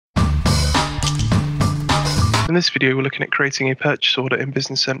In this video we're looking at creating a purchase order in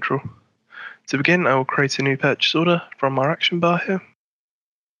Business Central. To begin, I will create a new purchase order from our action bar here.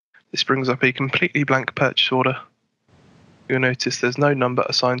 This brings up a completely blank purchase order. You'll notice there's no number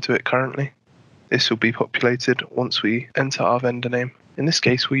assigned to it currently. This will be populated once we enter our vendor name. In this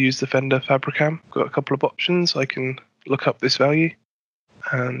case we'll use the vendor Fabricam. I've got a couple of options. I can look up this value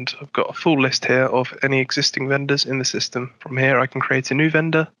and I've got a full list here of any existing vendors in the system. From here I can create a new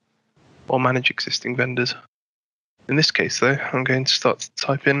vendor or manage existing vendors. In this case though, I'm going to start to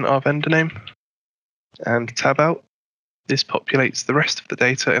type in our vendor name and tab out. This populates the rest of the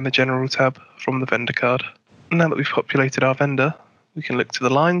data in the general tab from the vendor card. Now that we've populated our vendor, we can look to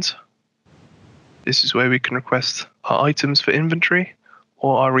the lines. This is where we can request our items for inventory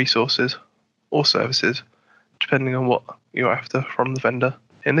or our resources or services, depending on what you're after from the vendor.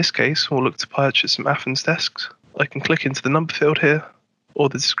 In this case, we'll look to purchase some Athens desks. I can click into the number field here or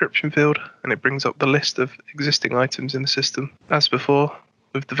the description field, and it brings up the list of existing items in the system. As before,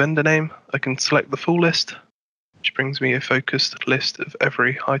 with the vendor name, I can select the full list, which brings me a focused list of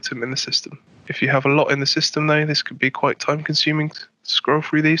every item in the system. If you have a lot in the system though, this could be quite time consuming to scroll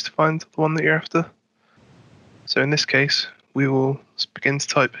through these to find the one that you're after. So in this case, we will begin to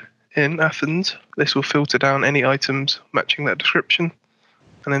type in Athens. This will filter down any items matching that description,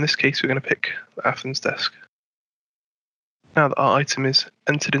 and in this case we're going to pick the Athens desk. Now that our item is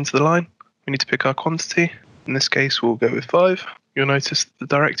entered into the line, we need to pick our quantity. In this case, we'll go with 5. You'll notice the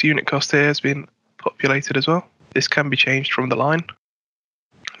direct unit cost here has been populated as well. This can be changed from the line.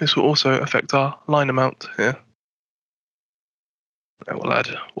 This will also affect our line amount here. Now we'll add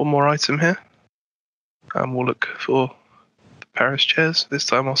one more item here, and we'll look for the Paris chairs. This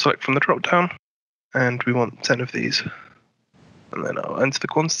time I'll select from the drop down, and we want 10 of these. And then I'll enter the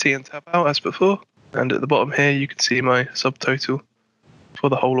quantity and tab out as before. And at the bottom here you can see my subtotal for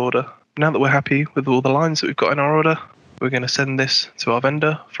the whole order. Now that we're happy with all the lines that we've got in our order, we're going to send this to our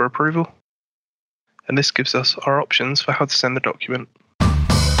vendor for approval. And this gives us our options for how to send the document.